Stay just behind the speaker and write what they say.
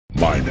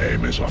My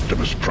name is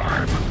Optimus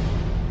Prime.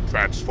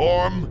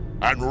 Transform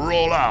and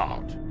roll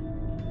out.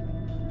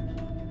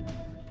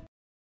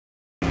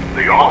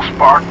 The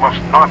Allspark must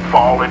not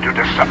fall into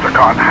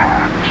Decepticon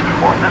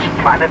hands, or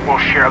this planet will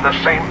share the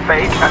same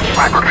fate as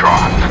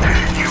Megatron's.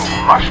 You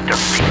must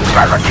defeat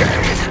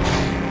Barricade.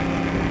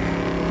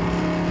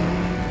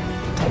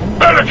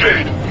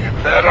 Barricade!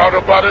 If that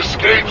Autobot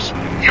escapes,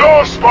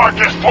 your spark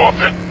is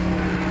forfeit!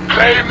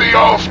 Claim the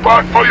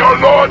Allspark for your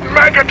Lord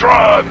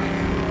Megatron!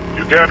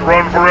 You can't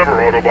run forever,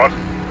 Autobot.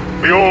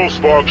 The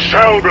Allspark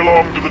shall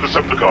belong to the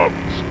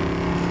Decepticons.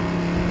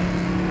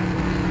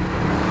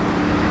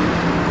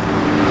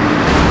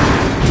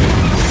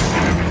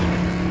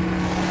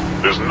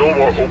 There's no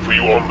more hope for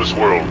you on this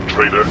world,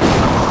 traitor.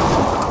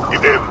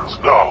 It ends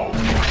now.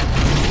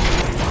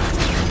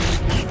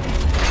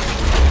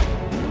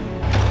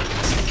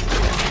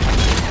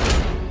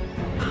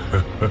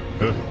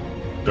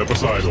 Step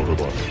aside,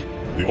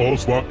 Autobot. The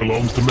Allspark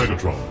belongs to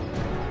Megatron.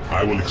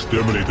 I will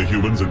exterminate the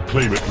humans and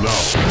claim it now.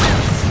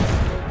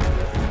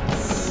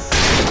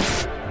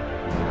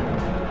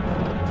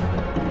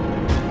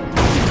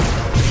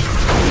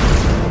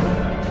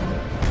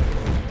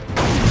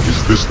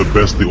 Is this the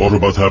best the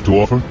Autobots have to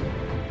offer?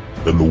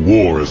 Then the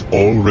war is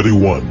already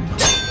won.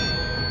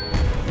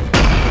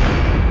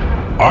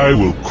 I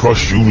will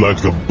crush you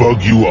like the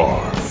bug you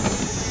are.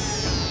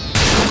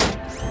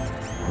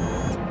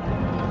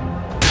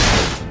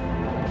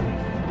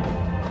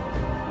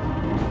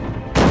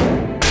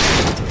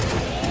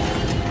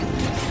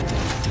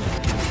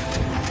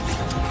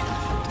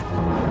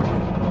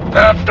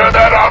 After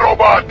that,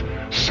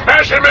 Autobot!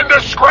 Smash him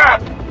into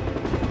scrap!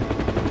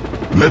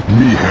 Let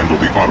me handle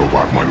the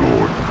Autobot, my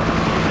lord.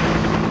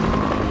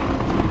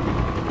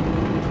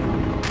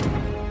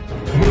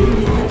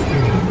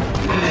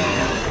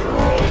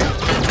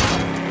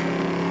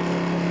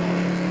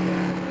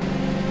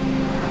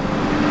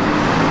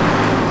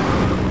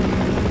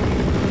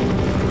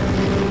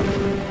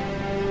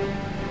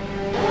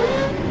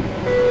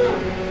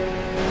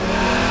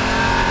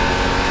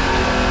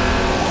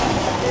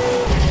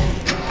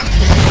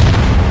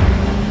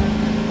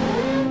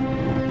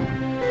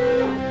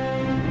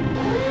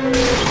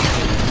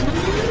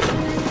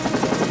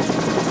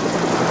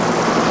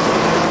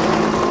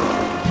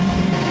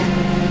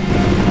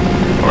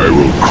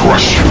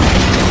 Crush you,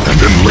 and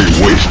then lay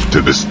waste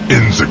to this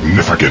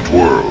insignificant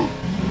world.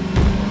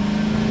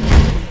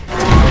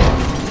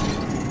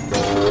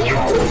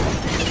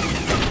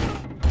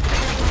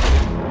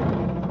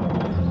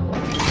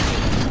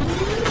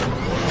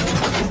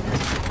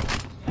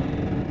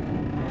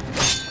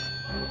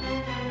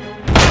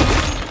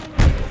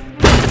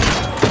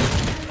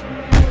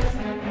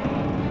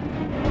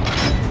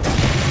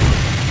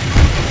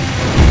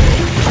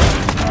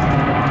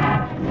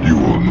 You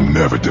will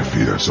never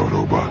defeat us,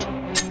 Autobot.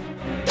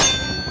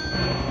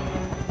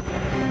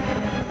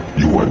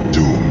 You are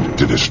doomed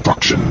to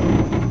destruction.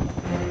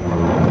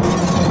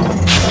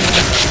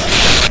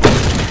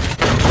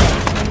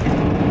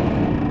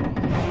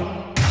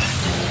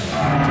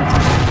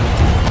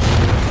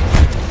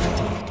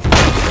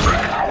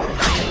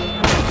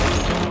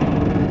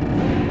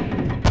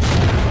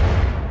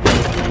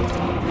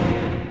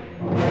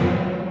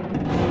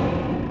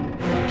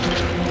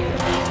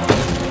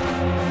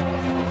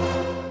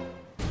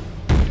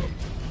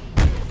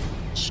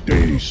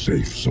 Stay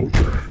safe,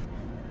 soldier.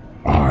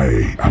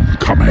 I am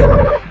coming.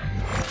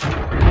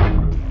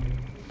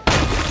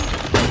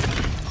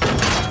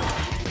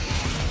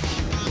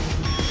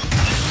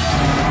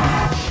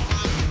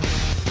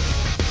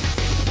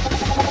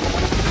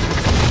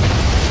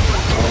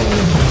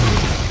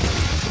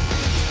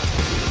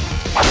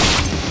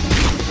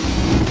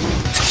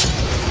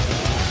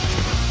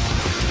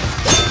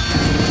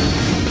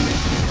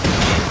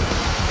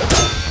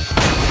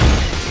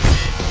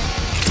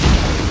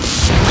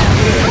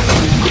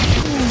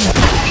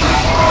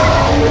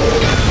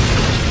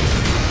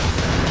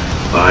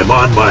 I'm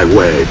on my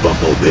way,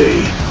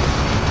 Bumblebee.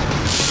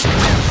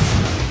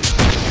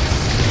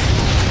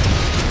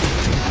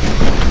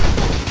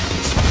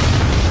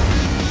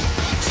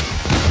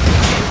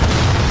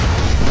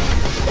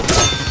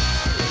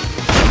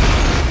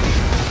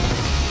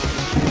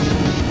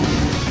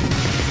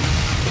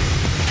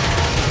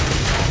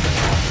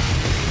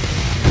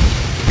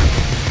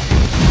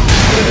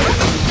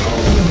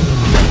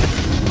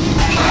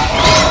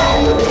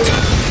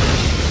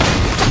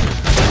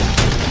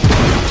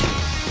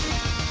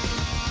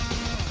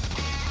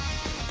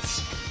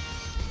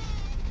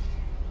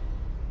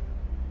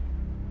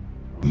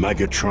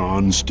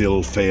 Megatron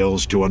still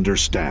fails to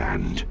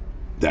understand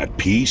that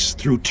peace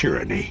through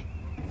tyranny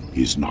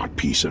is not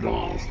peace at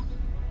all.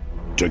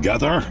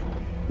 Together,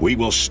 we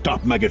will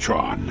stop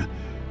Megatron,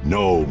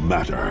 no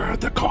matter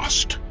the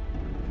cost.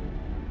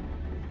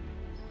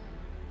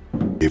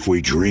 If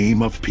we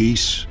dream of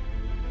peace,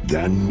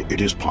 then it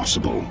is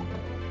possible.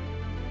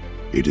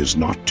 It is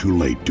not too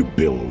late to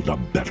build a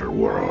better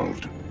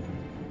world.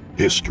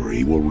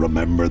 History will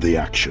remember the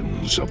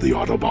actions of the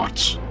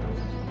Autobots.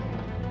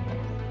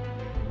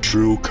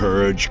 True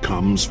courage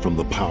comes from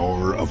the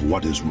power of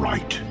what is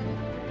right.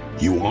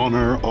 You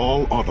honor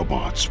all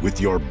Autobots with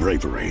your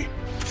bravery.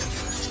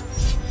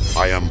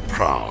 I am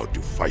proud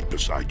to fight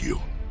beside you.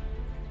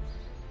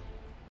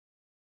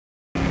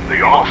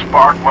 The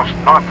Allspark must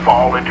not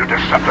fall into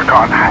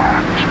Decepticon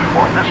hands,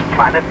 or this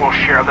planet will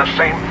share the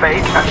same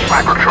fate as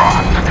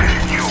Cybertron's.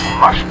 You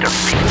must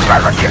defeat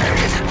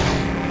Barricade.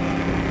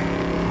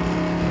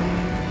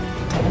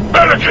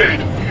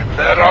 Barricade! If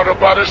that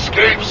Autobot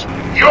escapes,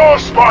 your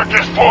spark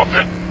is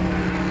forfeit!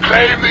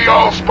 Claim the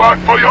Allspark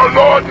for your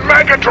Lord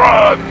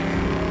Megatron!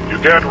 You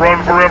can't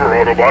run forever,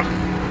 Autobot.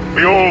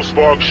 The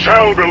Allspark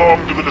shall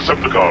belong to the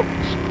Decepticons.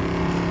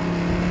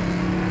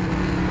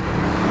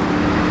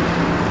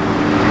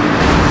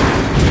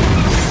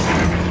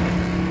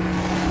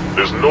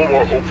 There's no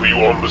more hope for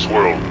you on this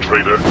world,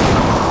 traitor.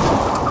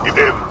 It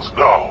ends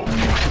now.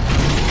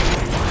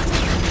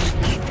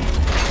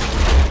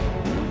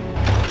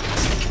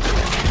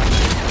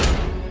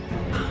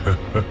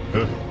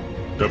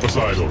 Step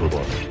aside,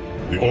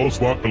 Autobot. The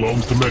Allspark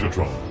belongs to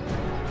Megatron.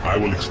 I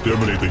will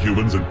exterminate the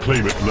humans and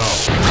claim it now.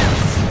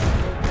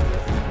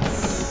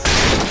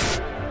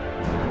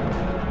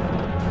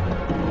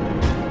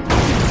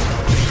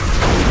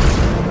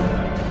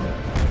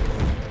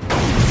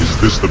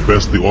 Is this the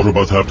best the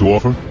Autobots have to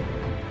offer?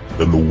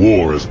 Then the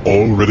war is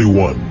already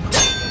won.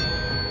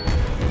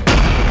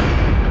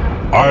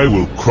 I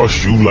will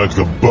crush you like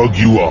the bug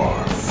you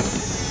are.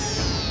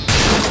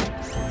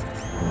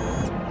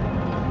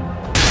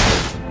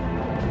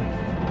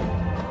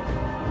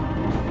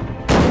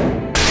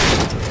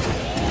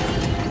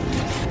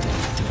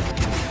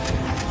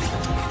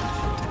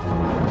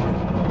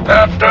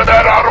 After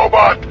that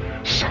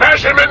Autobot,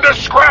 smash him into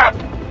scrap!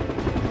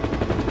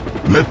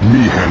 Let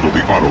me handle the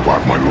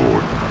Autobot, my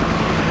lord.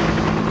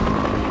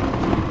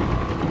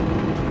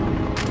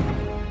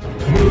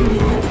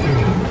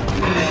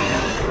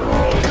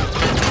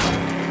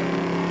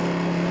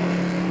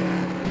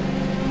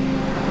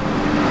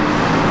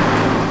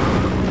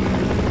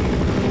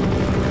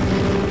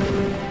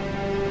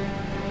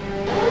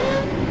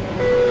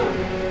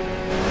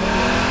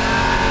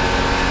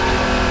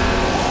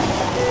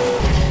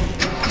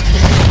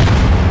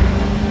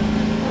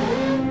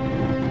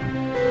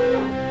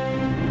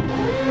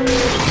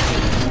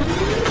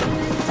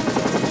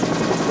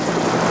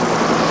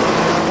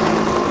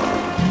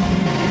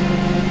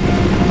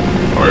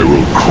 I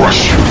will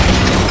crush you,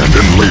 and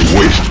then lay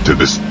waste to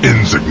this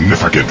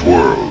insignificant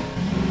world.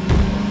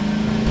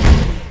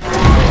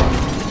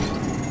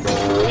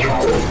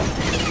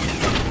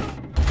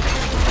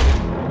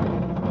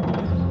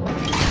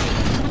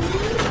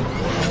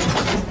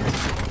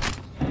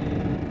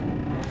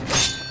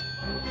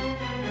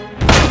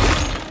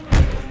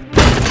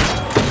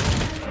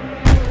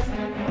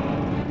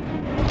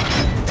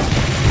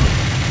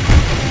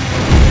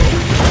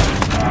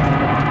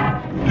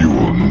 You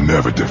will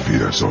never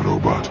defeat us,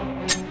 Autobot.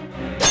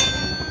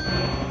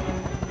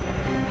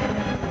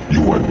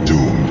 You are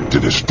doomed to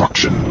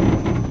destruction.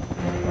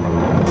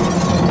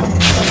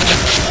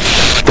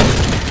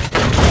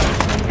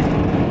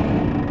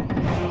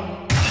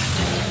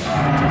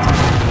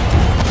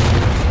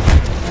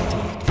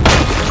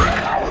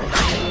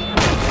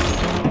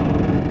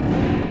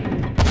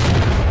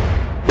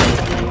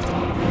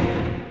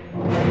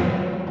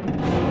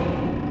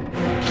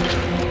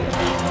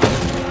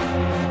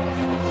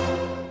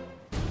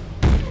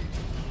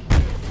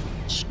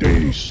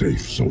 Stay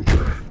safe,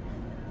 soldier.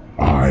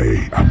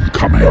 I am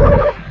coming.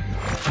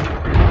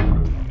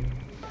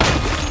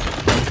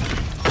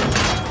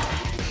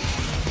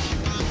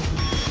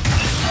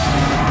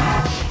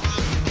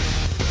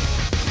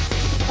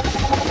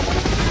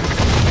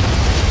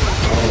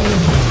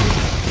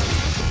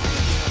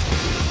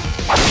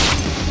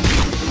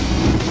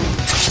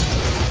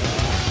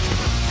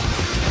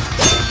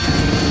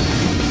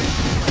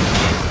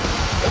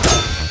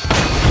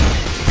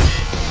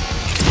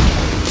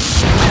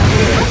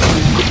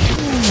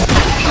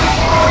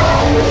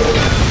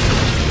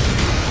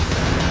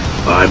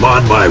 I'm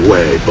on my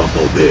way,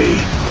 Bumblebee.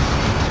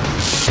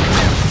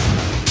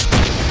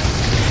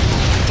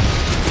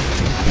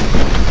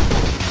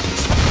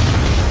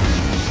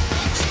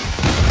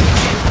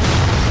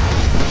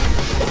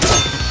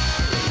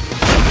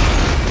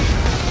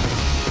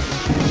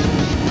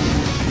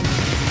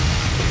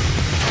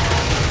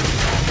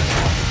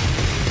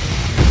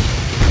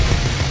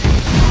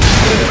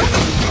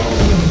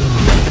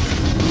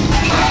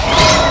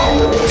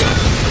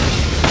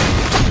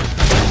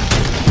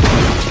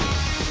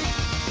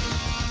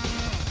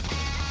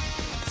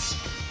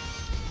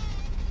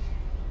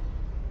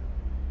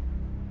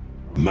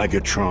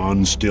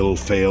 Megatron still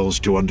fails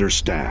to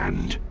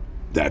understand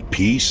that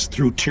peace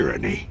through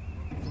tyranny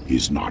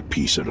is not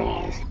peace at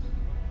all.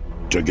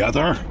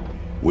 Together,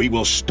 we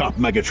will stop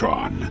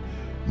Megatron,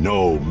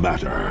 no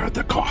matter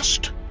the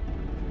cost.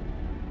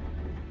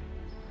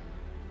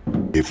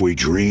 If we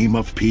dream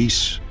of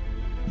peace,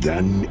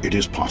 then it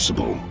is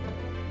possible.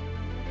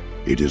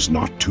 It is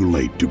not too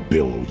late to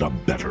build a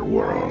better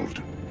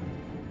world.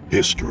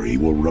 History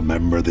will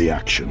remember the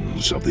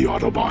actions of the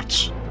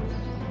Autobots.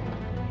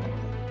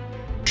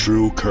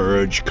 True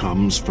courage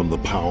comes from the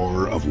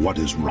power of what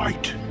is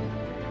right.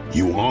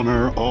 You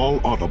honor all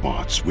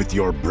Autobots with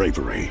your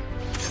bravery.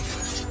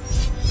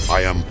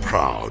 I am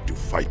proud to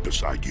fight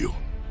beside you.